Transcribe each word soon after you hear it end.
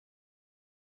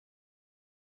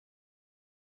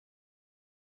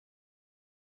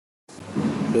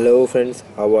Hello friends,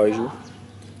 how are you?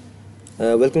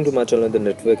 Welcome to my channel, The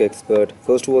Network Expert.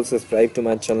 First of all, subscribe to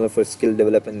my channel for skill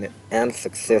development and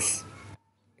success.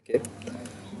 Okay.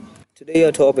 Today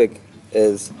our topic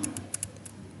is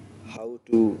how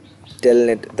to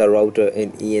telnet the router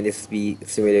in eNSP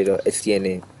simulator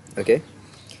HCNA. Okay.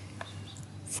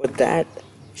 For that,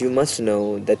 you must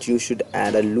know that you should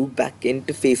add a loopback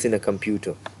interface in a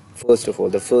computer. First of all,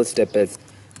 the first step is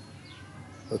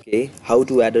how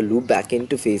to add a loopback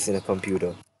interface in a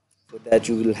computer. For that,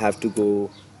 you will have to go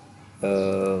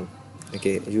you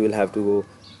will have to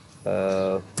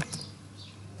go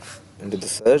into the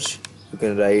search. You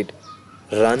can write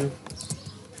run.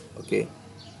 Okay,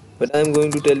 but I'm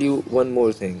going to tell you one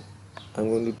more thing. I'm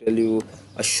going to tell you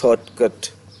a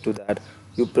shortcut to that.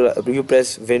 You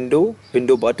press window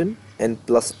button and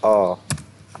plus R,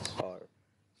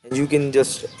 and you can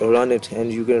just run it,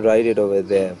 and you can write it over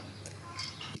there.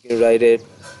 You can write it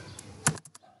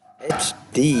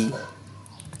hd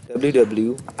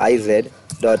wwiz.exe.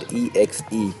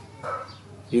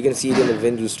 You can see it in the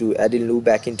Windows to add a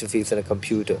loopback interface on a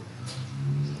computer.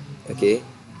 Okay,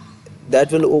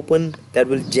 that will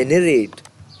generate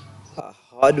a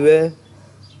hardware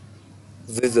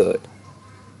wizard.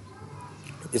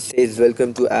 It says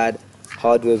welcome to add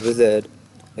hardware wizard.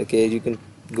 Okay, you can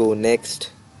go next,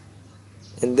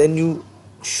 and then you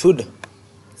should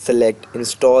select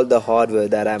install the hardware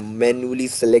that I manually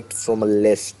select from a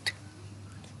list.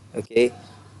 Okay,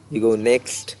 you go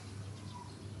next,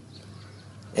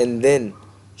 and then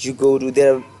you go to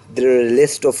there are a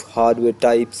list of hardware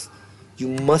types. You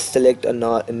must select a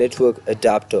network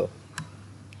adapter.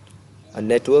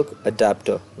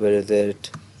 Where is it?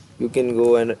 You can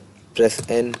go and press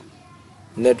N.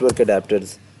 Network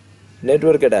adapters.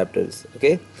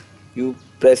 Okay, you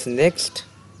press next,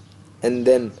 and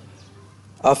then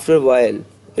after a while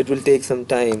it will take some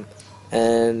time,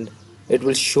 and it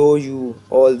will show you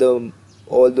all the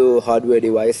hardware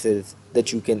devices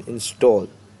that you can install.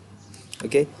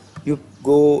 Okay, you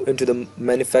go into the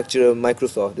manufacturer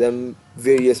Microsoft. There are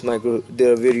various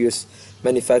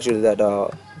manufacturers that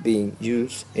are being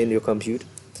used in your compute.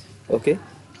 Okay,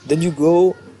 then you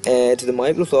go to the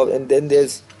Microsoft, and then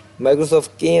there's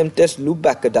Microsoft KM test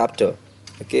loopback adapter.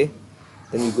 Okay,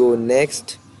 then you go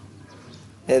next,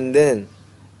 and then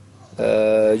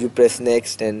you press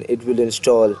next, and it will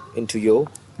install into your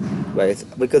device.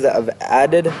 Because I've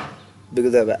added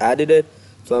it,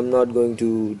 so I'm not going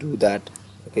to do that.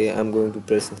 Okay, I'm going to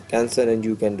press cancel, and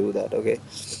you can do that. Okay,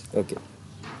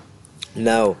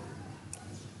 now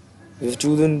we've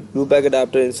chosen loopback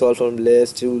adapter, install from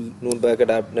list, choose loopback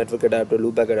adapter, network adapter,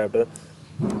 loopback adapter.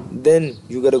 Then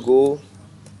you gotta go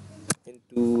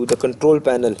into the control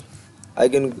panel. I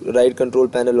can write control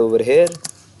panel over here,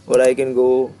 or I can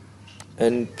go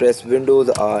and press Windows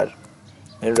R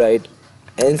and write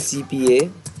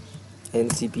ncpa.cpl.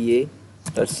 Wait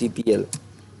a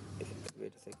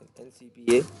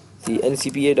second,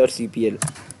 ncpa.cpl.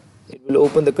 It will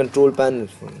open the control panel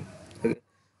for me. Okay,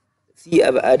 see,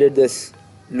 I've added this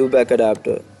loopback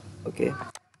adapter. Okay,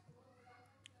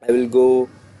 I will go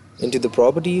into the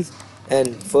properties,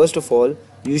 and first of all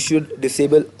you should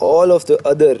disable all of the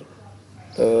other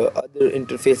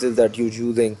interfaces that you're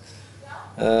using.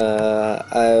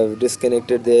 I've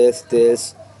disconnected this,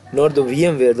 not the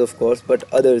VMwares of course, but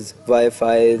others,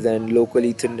 Wi-Fi's and local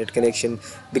Ethernet connection,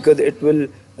 because it will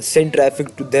send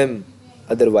traffic to them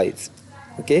otherwise.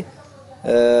 Okay,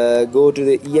 go to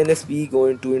the eNSP, go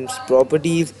into its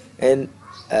properties, and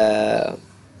go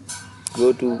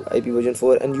to IP version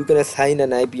 4, and you can assign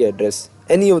an IP address,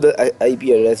 any of the IP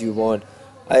address you want.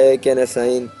 I can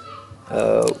assign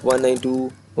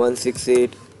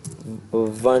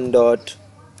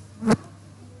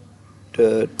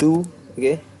 192.168.1.2.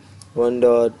 Okay,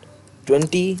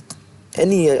 1.20,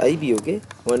 any IP. Okay,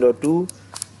 1.2,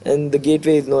 and the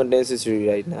gateway is not necessary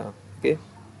right now. Okay,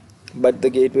 but the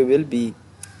gateway will be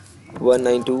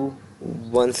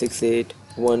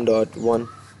 192.168.1.1.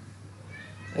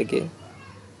 Okay.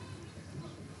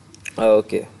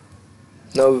 Okay,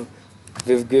 now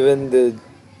we've given the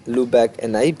loopback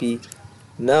an IP.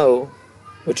 Now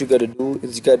what you gotta do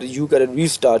is you gotta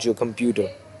restart your computer.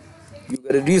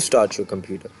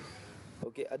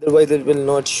 Okay, otherwise it will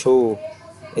not show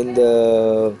in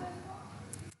the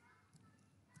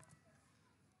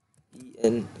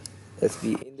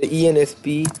ENSP. In the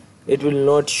ENSP, it will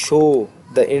not show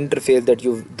the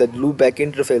loopback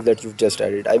interface that you've just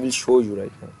added. I will show you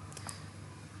right now.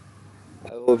 I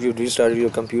hope you restarted your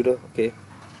computer. Okay,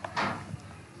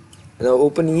 now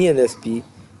open eNSP,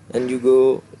 and you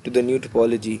go to the new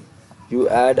topology. You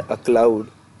add a cloud,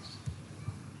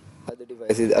 other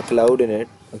devices, a cloud in it.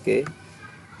 Okay,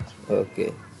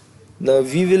 Okay, now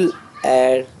we will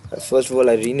add, first of all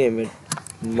I rename it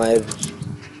my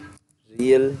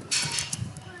real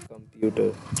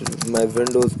computer, my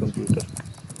Windows computer,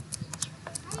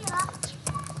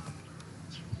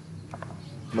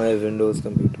 my Windows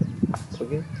computer.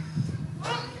 Okay,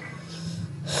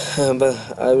 but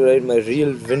I will write my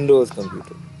real Windows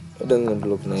computer. It doesn't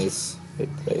look nice. It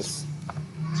guys,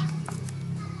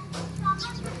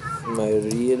 my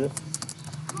real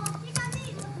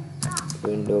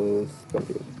Windows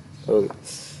computer. Okay,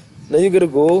 now you gotta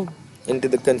go into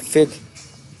the config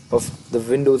of the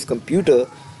Windows computer,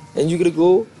 and you gotta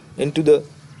go into the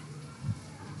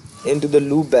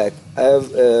loopback. I have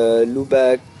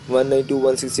loopback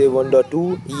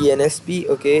 192.168.1.2 eNSP.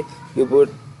 Okay, you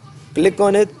click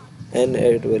on it and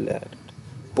it will add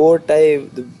port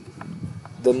type,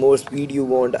 the more speed you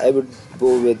want. I would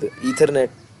go with Ethernet.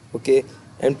 Okay,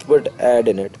 and put add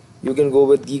in it. You can go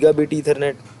with gigabit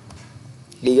Ethernet,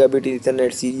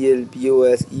 serial,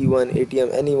 POS, E1,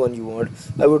 ATM, anyone you want.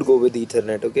 I would go with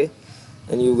Ethernet. Okay,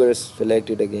 and you gotta select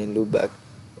it again, loopback.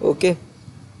 Okay,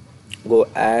 go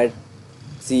add.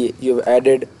 See, you've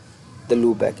added the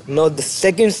loopback. Now the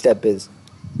second step is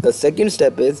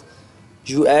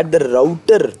you add the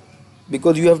router,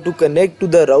 because you have to connect to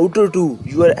the router too.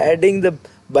 You are adding the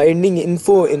binding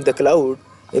info in the cloud,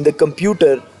 in the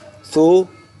computer, so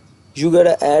you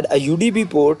gotta add a UDP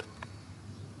port.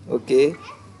 Okay,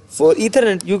 for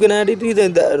Ethernet you can add it either.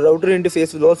 The router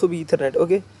interface will also be Ethernet.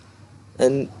 Okay,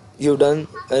 and you've done,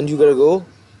 and you gotta go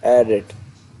add it.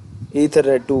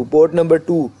 Ethernet 2, port number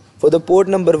 2. For the port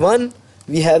number 1,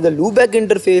 we have the loopback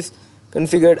interface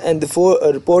configured, and for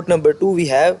port number 2, we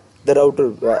have the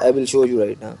router. I will show you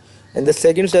right now. And the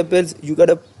second step is you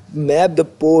gotta map the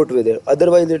port with it,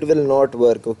 otherwise it will not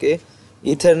work. Okay,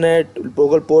 Ethernet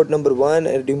local port number 1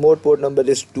 and remote port number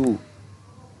is 2.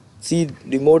 See,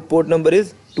 remote port number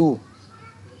is 2.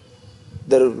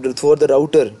 For the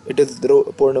router, it is the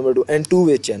port number 2 and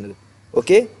two-way channel.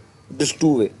 Okay, this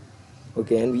two-way.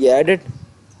 Okay, and we add it.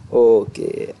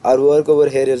 Okay, our work over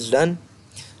here is done.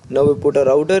 Now we put a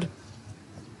router.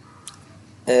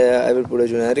 I will put a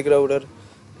generic router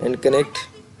and connect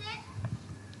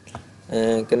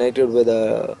it with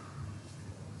a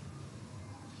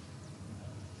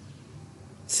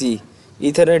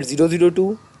Ethernet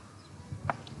 002,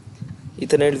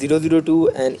 Ethernet 002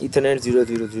 and Ethernet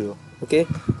 000. Okay,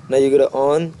 now you're gonna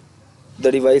on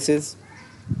the devices.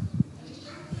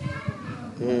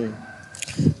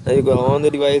 Now you go on the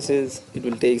devices. It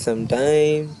will take some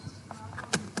time.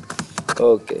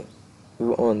 Okay,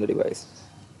 you on the device.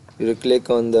 You will click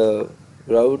on the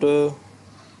router.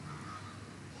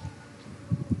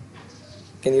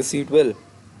 Can you see it well?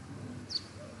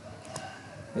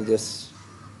 I just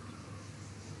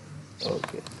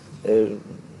okay. The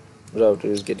router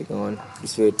is getting on.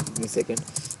 Just wait a second.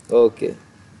 Okay.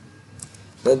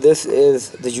 Now this is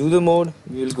the user mode.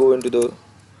 We will go into the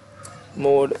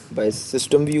mode by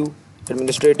system view,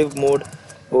 administrative mode.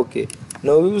 Okay,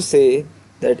 now we will say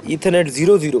that Ethernet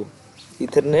 00,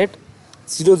 Ethernet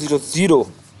 000,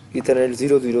 Ethernet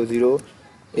 000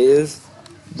 is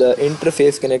the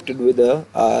interface connected with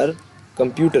our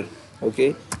computer.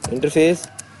 Okay, interface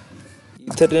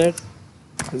Ethernet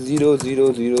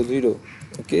 0000.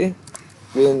 Okay,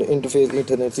 when interface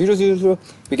Ethernet 000,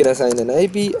 we can assign an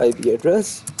IP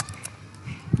address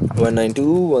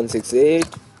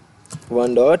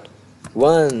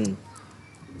 192.168.1.1,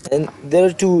 and there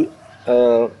are two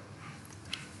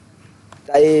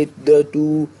ways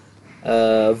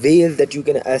that you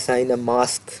can assign a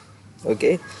mask.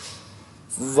 Okay,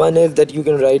 one is that you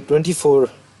can write 24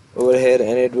 over here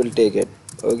and it will take it.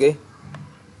 Okay,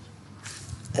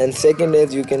 and second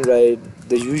is you can write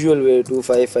the usual way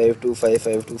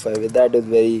 255.255.255. That is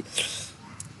very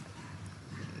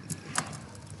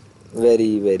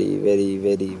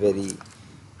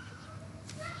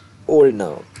old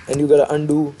now, and you gotta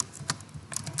undo,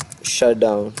 shut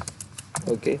down.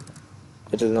 Okay,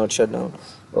 it is not shut down.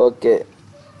 Okay,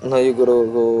 now you gotta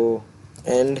go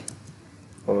end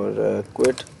or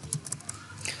quit.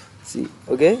 See,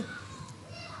 okay,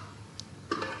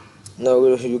 now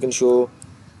you can show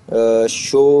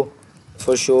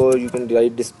for sure. You can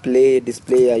write display IP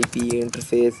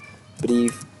interface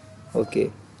brief.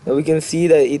 Okay, now we can see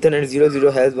that Ethernet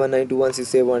 00 has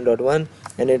 192.168.1.1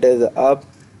 and it is up.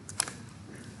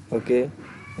 Okay,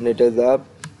 and it is up.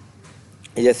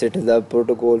 Yes, it is up.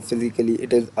 Protocol physically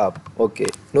it is up. Okay,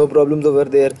 no problems over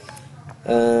there.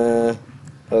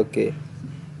 Okay,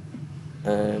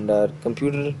 and our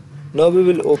computer, now we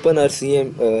will open our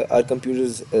our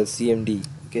computer's CMD.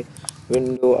 Okay,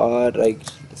 window R, right,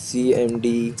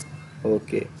 CMD.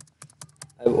 Okay,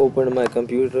 I've opened my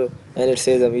computer and it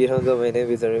says Amir Hamza. My name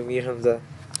is Amir Hamza.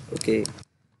 Okay.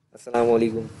 Assalamu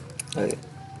alaikum. Okay.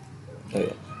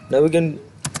 Okay. Now we can,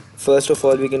 first of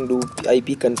all, we can do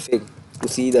IP config to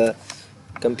see the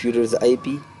computer's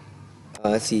IP.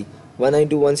 See,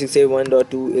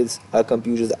 192.168.1.2 is our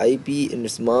computer's IP in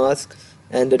its mask,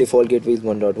 and the default gateway is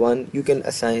 1.1. You can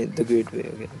assign the gateway.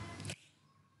 Okay.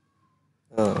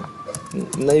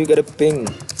 Now you get a ping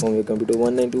from your computer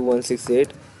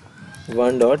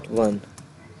 192.168.1.1.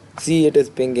 See, it is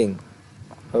pinging.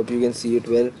 Hope you can see it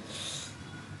well.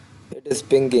 It is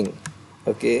pinging.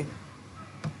 Okay.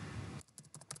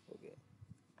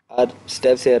 Our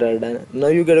steps here are done. Now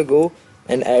you gotta go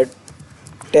and add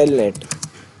telnet.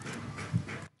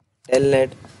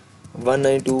 Telnet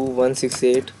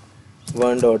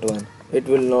 192.168.1.1. It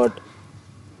will not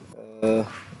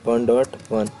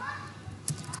 1.1.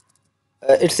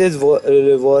 It says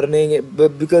warning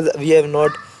because we have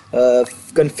not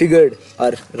configured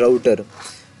our router.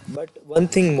 But one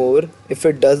thing more, if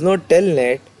it does not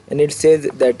telnet and it says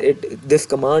that this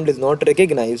command is not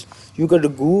recognized, you gotta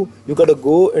go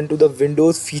into the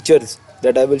Windows features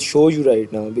that I will show you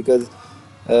right now, because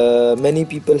many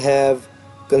people have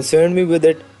concerned me with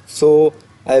it. So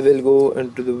I will go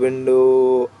into the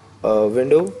window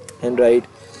and write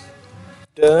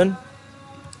turn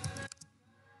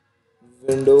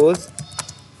Windows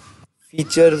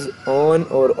features on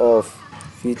or off.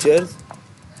 Features,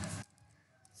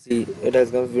 see, it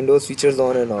has come Windows features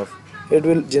on and off. It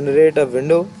will generate a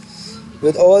window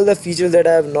with all the features that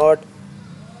I have not.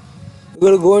 We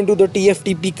will go into the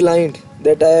TFTP client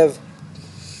that I have.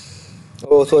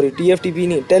 Oh, sorry, TFTP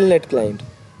need Telnet client.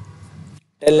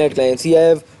 Telnet client. See, I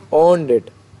have on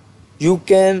it. You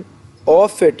can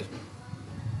off it.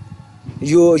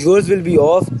 Yours will be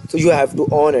off, so you have to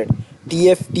on it.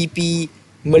 TFTP,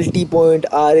 multi-point,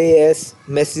 RAS,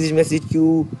 message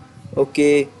queue,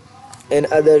 okay, and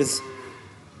others.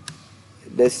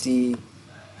 Let's see.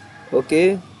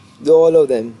 Okay, all of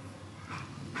them.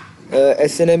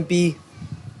 SNMP,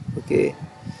 okay,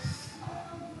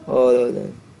 all of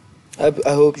them.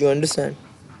 I hope you understand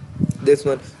this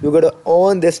one. You gotta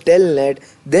on this telnet,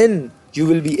 then you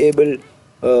will be able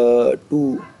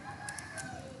to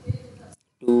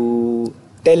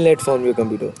telnet from your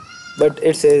computer. But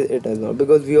it says it does not,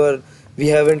 because we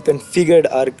haven't configured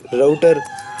our router.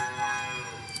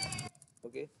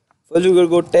 Okay, first you gotta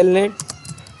go telnet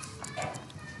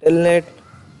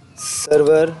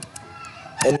server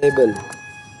enable.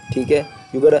 ठीक है,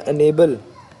 you gotta enable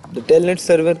the telnet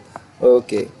server.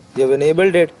 Okay, you have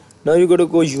enabled it. Now you gotta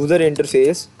go user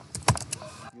interface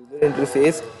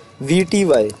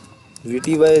VTY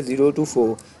 0 to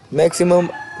 4. Maximum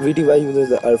VTY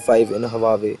users are 5 in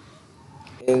Huawei.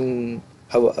 In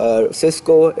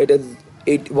Cisco it is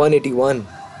 181.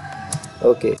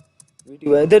 Okay,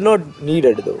 VTY they're not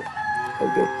needed though.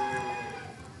 Okay,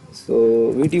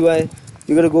 so VTY,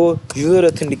 you gotta go user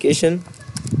authentication.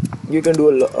 You can do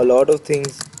a lot of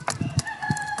things.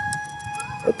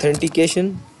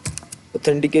 Authentication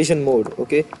mode.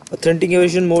 Okay,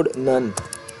 authentication mode none.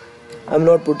 I'm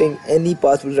not putting any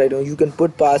password right now. You can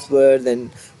put passwords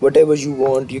and whatever you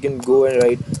want. You can go and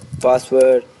write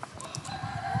password.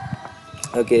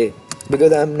 Okay,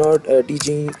 because I'm not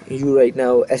teaching you right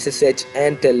now SSH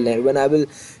and Telnet. When I will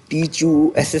teach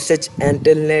you SSH and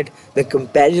Telnet, the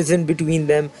comparison between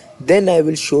them, then I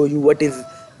will show you what is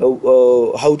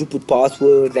how to put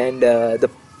passwords and the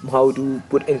how to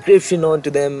put encryption onto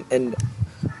them and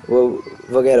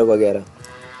वगैरह वगैरह.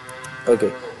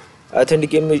 Okay,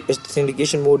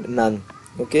 authentication mode none.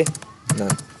 Okay,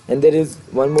 none. And there is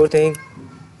one more thing,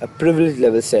 a privilege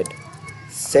level set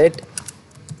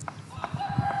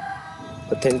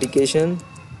authentication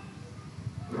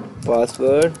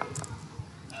password.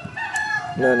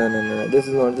 No, this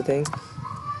is not the thing.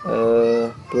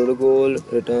 Protocol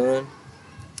return.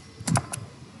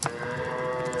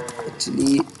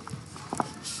 Actually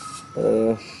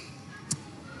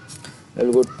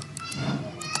I'll go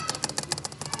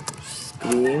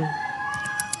screen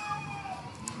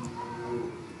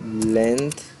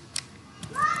length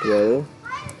 12.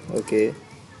 Okay,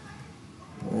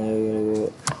 I'm gonna go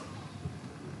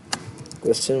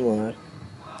question mark.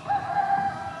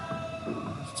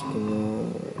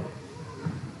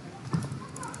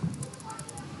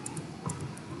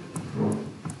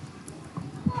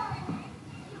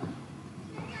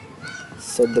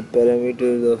 Set the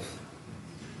parameters of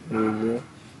user.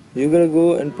 You gotta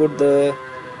go and put the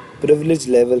privilege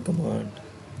level command.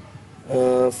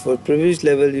 For privilege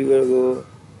level you gotta go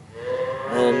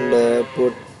and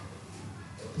put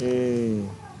you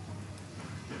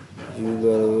gotta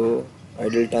go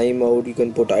idle timeout. You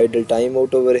can put idle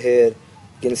timeout over here.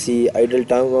 You can see idle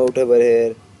timeout over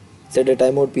here. Set a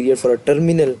timeout period for a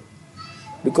terminal,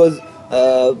 because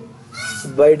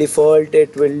by default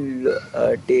it will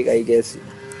take, I guess,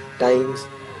 times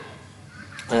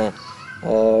uh,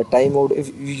 timeout. If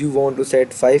you want to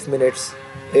set 5 minutes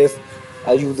if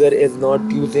a user is not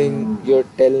using your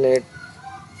telnet.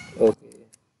 Okay,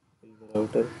 the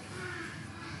router.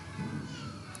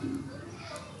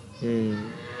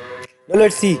 Now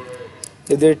let's see,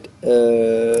 is it,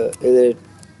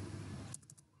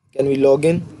 can we log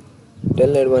in?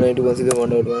 Telnet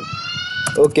 192.168.1.1.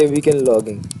 Okay, we can log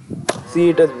in. See,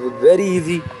 it is very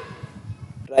easy.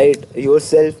 Try it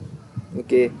yourself.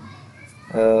 Okay,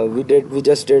 we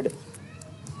just did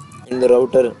in the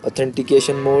router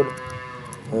authentication mode.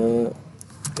 uh,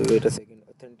 Wait a second.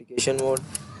 Authentication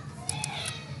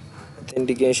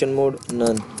mode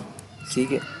none.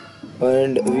 See,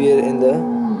 and we are in the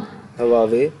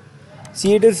Huawei.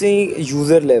 See, it is saying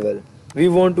user level. We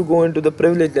want to go into the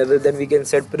privilege level, then we can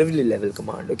set privilege level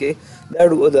command. Okay, that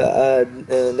was I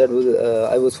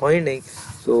was finding.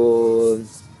 So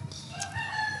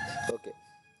okay,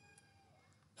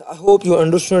 I hope you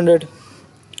understand it.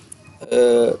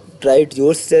 Try it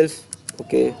yourself.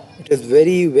 Okay, it is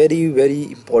very, very,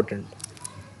 very important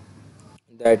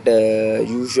that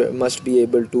you must be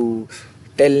able to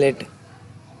telnet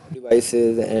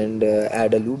devices and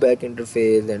add a loopback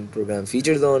interface and program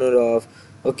features on or off.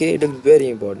 Okay, it is very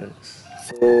important.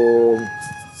 So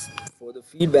for the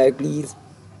feedback, please,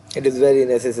 it is very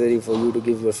necessary for you to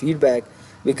give your feedback,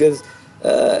 because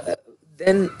uh,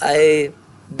 then I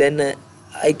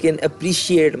can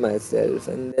appreciate myself,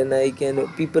 and then I can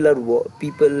people are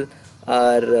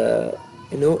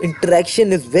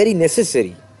interaction is very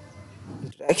necessary.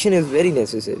 Interaction is very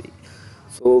necessary.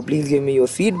 So please give me your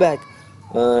feedback.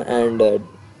 And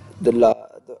the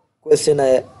question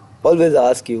I always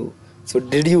ask you, so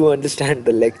did you understand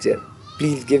the lecture?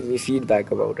 Please give me feedback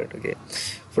about it. Okay,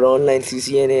 for online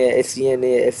CCNA,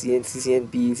 SCNA, SCN,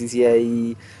 CCNP,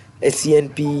 CCIE,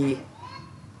 SCNP,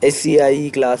 SCIE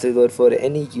classes, or for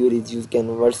any queries, you can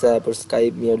WhatsApp or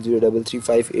Skype me at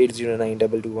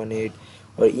 0335809218,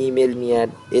 or email me at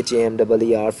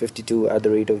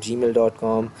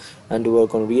hameer52@gmail.com. And to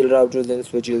work on real routers and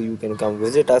switches, you can come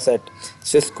visit us at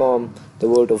Syscom, the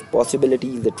world of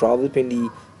possibilities, the travel pindi,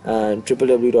 and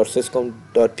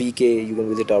www.syscom.pk. You can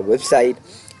visit our website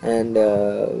and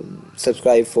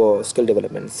subscribe for skill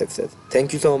development success.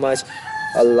 Thank you so much.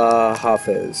 Allah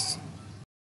Hafiz.